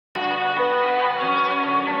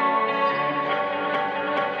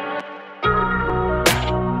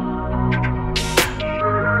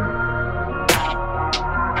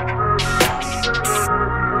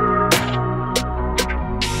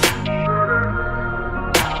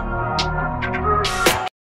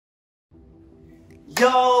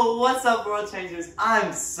What's up, world changers?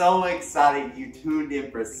 I'm so excited you tuned in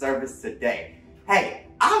for service today. Hey,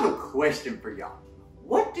 I have a question for y'all.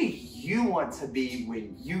 What do you want to be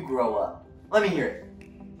when you grow up? Let me hear it.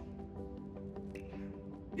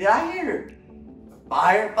 Did I hear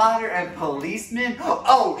firefighter and policeman?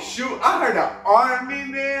 Oh shoot, I heard an army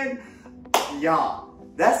man. Y'all,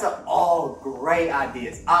 that's all great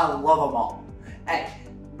ideas. I love them all. Hey,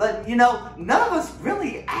 but you know, none of us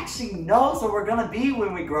really actually knows what we're gonna be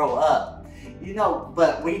when we grow up. You know,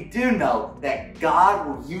 but we do know that God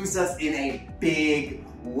will use us in a big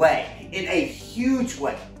way, in a huge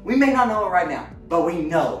way. We may not know it right now, but we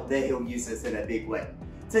know that He'll use us in a big way.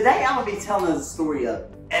 Today, I'm gonna be telling the story of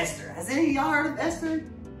Esther. Has any of y'all heard of Esther?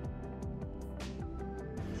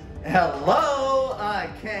 Hello,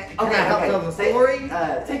 can I help tell the story?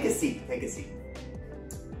 Take a seat, take a seat.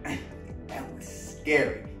 That was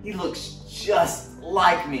scary. He looks just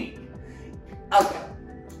like me. Okay,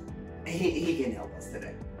 he can help us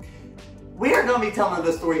today. We are going to be telling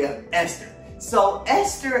the story of Esther. So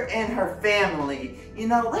Esther and her family, you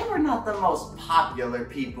know, they were not the most popular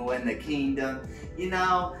people in the kingdom. You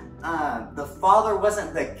know, the father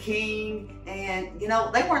wasn't the king, and you know,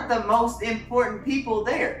 they weren't the most important people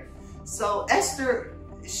there. So Esther,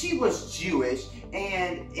 she was Jewish,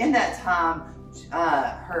 and in that time,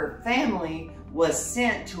 her family was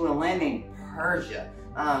sent to a land named Persia.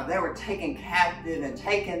 They were taken captive and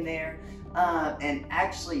taken there, and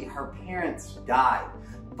actually her parents died.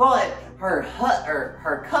 But her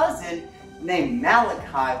cousin named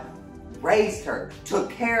Malachi raised her, took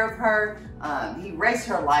care of her. He raised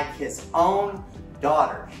her like his own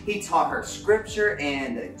daughter. He taught her scripture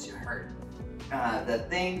and the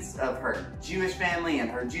things of her Jewish family and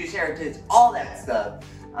her Jewish heritage, all that stuff.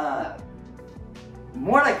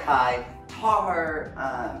 Mordecai taught her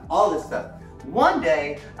all this stuff. One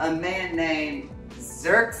day, a man named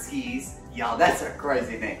Xerxes, y'all, that's a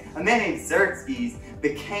crazy name. A man named Xerxes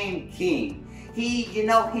became king. He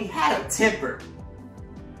had a temper.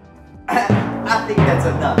 I think that's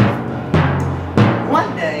enough.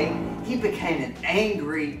 One day, he became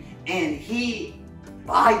angry and he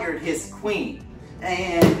fired his queen.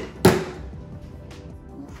 And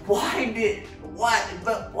why?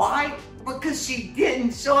 Because she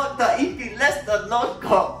didn't show up to Ifiesta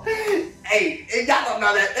Loco. Hey, y'all don't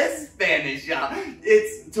know that. That's Spanish, y'all.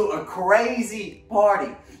 It's to a crazy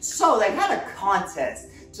party. So they had a contest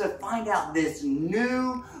to find out this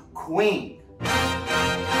new queen.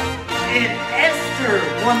 And Esther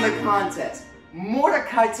won the contest.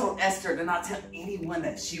 Mordecai told Esther to not tell anyone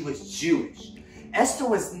that she was Jewish. Esther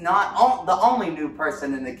was not the only new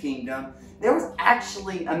person in the kingdom. There was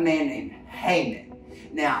actually a man named Haman.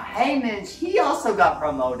 Now, Haman, he also got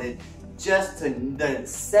promoted just to the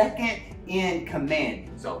second in command.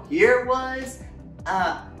 So here was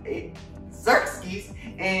Xerxes,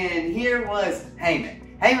 and here was Haman.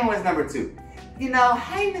 Haman was number 2. You know,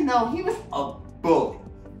 Haman, though, he was a bully.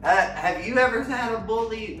 Have you ever had a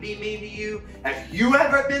bully be mean to you? Have you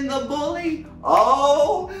ever been the bully?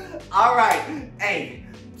 Oh, all right. Hey,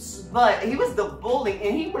 but he was the bully,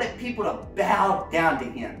 and he wanted people to bow down to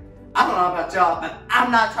him. I don't know about y'all, but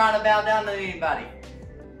I'm not trying to bow down to anybody.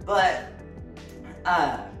 But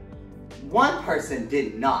one person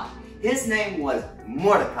did not. His name was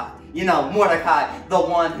Mordecai. You know, Mordecai, the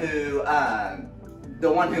one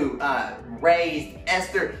who raised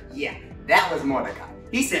Esther. Yeah, that was Mordecai.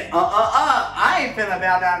 He said, I ain't finna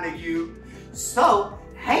bow down to you. So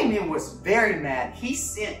Haman was very mad. He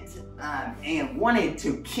sent and wanted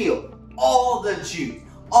to kill all the Jews,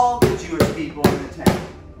 all the Jewish people in the town.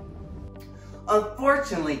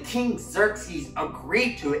 Unfortunately, King Xerxes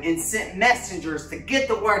agreed to it and sent messengers to get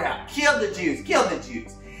the word out. Kill the Jews, kill the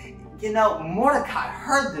Jews. You know, Mordecai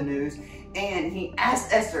heard the news and he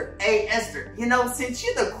asked Esther, hey Esther, you know, since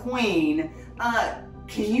you're the queen,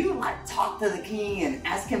 can you like talk to the king and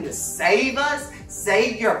ask him to save us?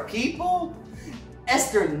 Save your people?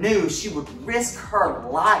 Esther knew she would risk her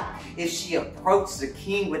life if she approached the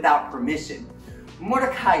king without permission.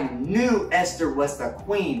 Mordecai knew Esther was the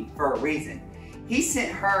queen for a reason. He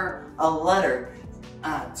sent her a letter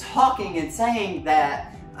talking and saying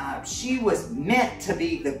that she was meant to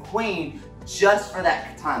be the queen just for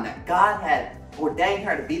that time, that God had ordained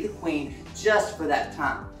her to be the queen just for that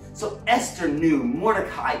time. So Esther knew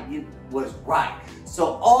Mordecai was right.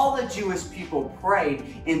 So all the Jewish people prayed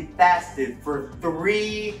and fasted for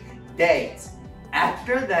 3 days.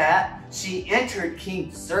 After that, she entered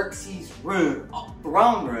King Xerxes'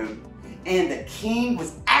 throne room, and the king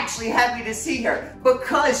was actually happy to see her.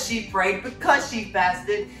 Because she prayed, because she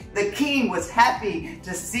fasted, the king was happy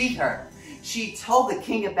to see her. she told the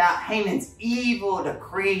king about Haman's evil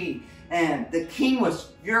decree, and the king was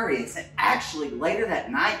furious. And actually, later that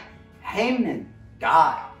night, Haman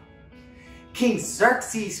died. King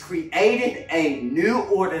Xerxes created a new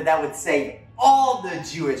order that would save all the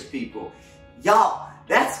Jewish people. Y'all,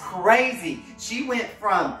 that's crazy. She went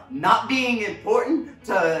from not being important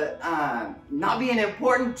to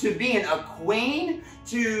being a queen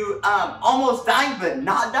to almost dying but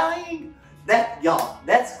not dying. Y'all,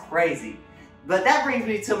 that's crazy. But that brings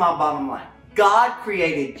me to my bottom line. God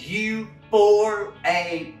created you for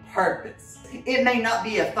a purpose. It may not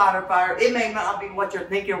be a thought or fire. It may not be what you're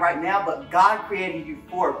thinking right now, but God created you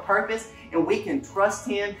for a purpose, and we can trust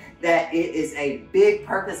Him that it is a big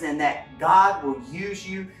purpose and that God will use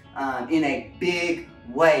you in a big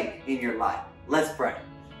way in your life. Let's pray.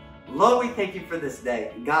 Lord, we thank you for this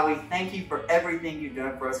day. God, we thank you for everything you've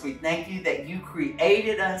done for us. We thank you that you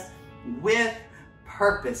created us with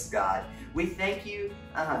purpose, God. We thank you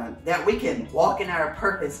that we can walk in our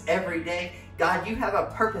purpose every day. God, you have a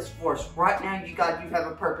purpose for us right now. God, you have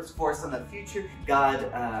a purpose for us in the future. God,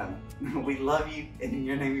 we love you, and in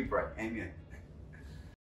your name we pray. Amen.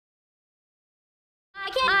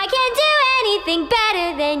 I can do anything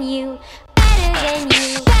better than you. Better than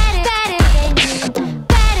you. Better than you.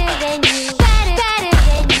 Better than you. Better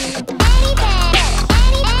than you. Anything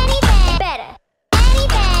better.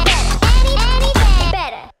 Anything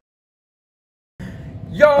better.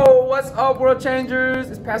 Yo, what's up, world changers?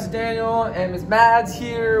 It's Pastor Daniel and Miss Mads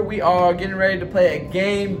here. We are getting ready to play a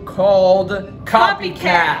game called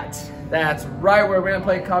Copycat. That's right, we're gonna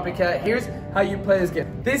play Copycat. Here's how you play this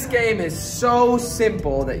game. This game is so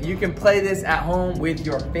simple that you can play this at home with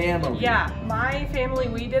your family. Yeah, my family,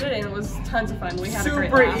 we did it and it was tons of fun. We had a great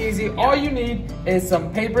super laugh. easy. Yeah. All you need is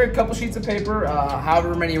some paper, a couple sheets of paper,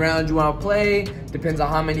 however many rounds you want to play. Depends on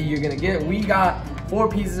how many you're gonna get. We got 4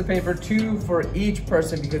 pieces of paper, 2 for each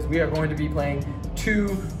person, because we are going to be playing 2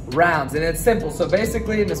 rounds. And it's simple. So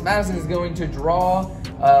basically, Miss Madison is going to draw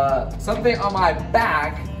something on my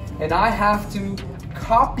back, and I have to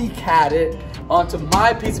copycat it onto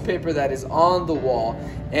my piece of paper that is on the wall.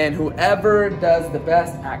 And whoever does the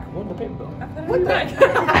best at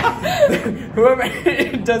whoever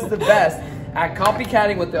does the best at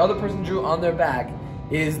copycatting what the other person drew on their back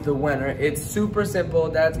is the winner. It's super simple.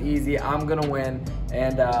 That's easy. I'm gonna win.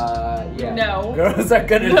 And yeah. No. Girls are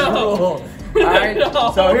gonna rule. Alright,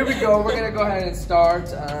 No. so here we go. We're gonna go ahead and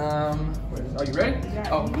start. Are you ready? Yeah,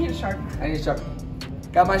 Oh, you need a Sharpie. I need a Sharpie.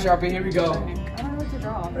 Got my Sharpie, here we go. I don't know what to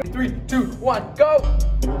draw. Ready? 3, 2, 1, go!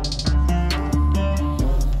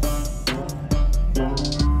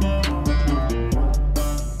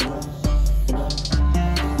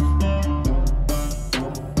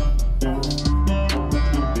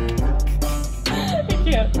 I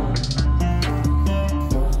can't.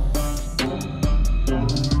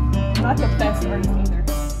 I'm not the best artist either.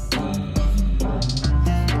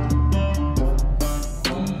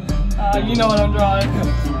 You know what I'm drawing.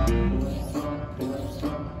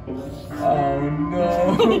 Oh no.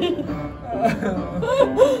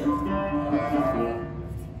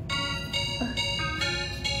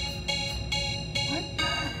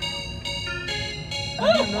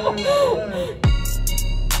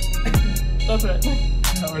 That's it.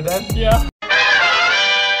 Now we're done? Yeah.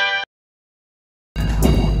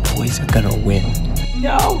 Boys are gonna win.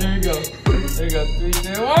 No. There you go. There you go. 3,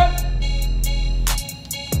 2, 1.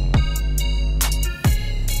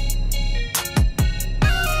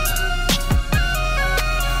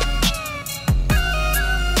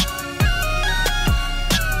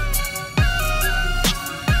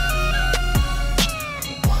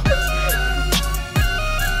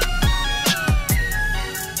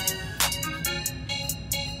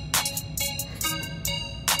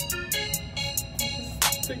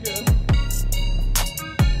 Again.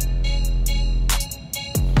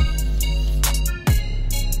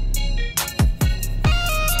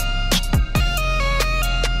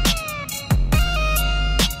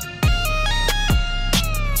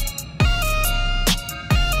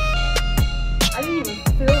 I didn't even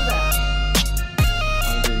feel that.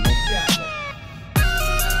 Yeah.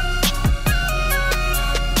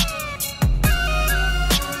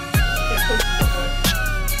 Can't push it that way.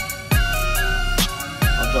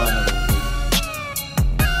 I'll draw another one.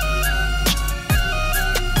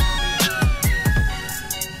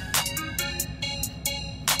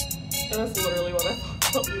 And that's literally what I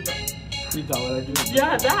thought you did. You thought what I did?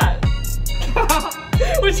 Yeah, that.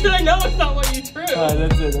 Which I know is not what you drew. Alright,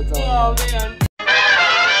 that's it. That's all. Oh man.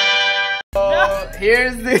 So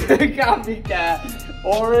here's the copycat.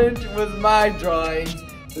 Orange was my drawing.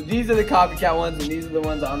 So these are the copycat ones, and these are the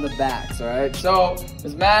ones on the backs, all right? So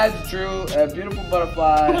Ms. Madge drew a beautiful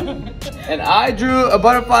butterfly, and I drew a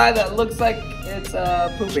butterfly that looks like it's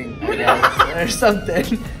pooping, I guess, or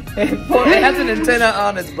something. It has an antenna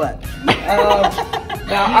on its butt.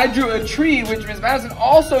 Now I drew a tree, which Ms. Madison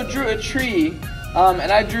also drew a tree,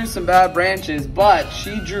 and I drew some bad branches, but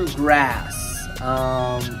she drew grass.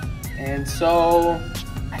 And so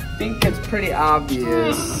I think it's pretty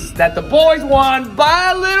obvious that the boys won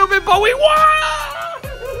by a little bit, but we won!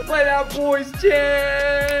 Play that boys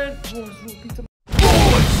chant! Boys rule pizza.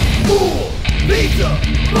 Boys rule pizza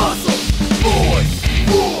muscle. Boys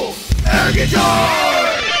rule air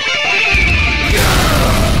guitar.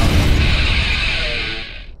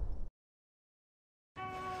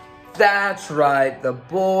 That's right, the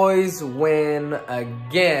boys win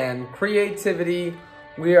again. Creativity.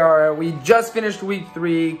 We just finished week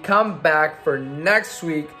 3. Come back for next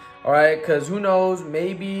week, all right? Because who knows,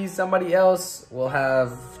 maybe somebody else will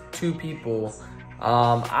have 2 people.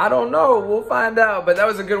 I don't know, we'll find out. But that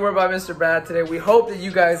was a good word by Mr. Brad today. We hope that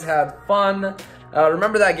you guys had fun.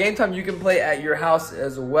 Remember that game time you can play at your house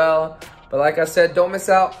as well. But like I said, don't miss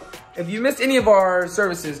out. If you missed any of our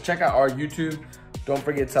services, check out our YouTube. Don't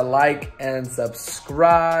forget to like and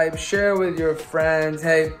subscribe. Share with your friends.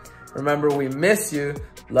 Hey, remember, we miss you.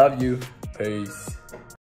 Love you. Peace.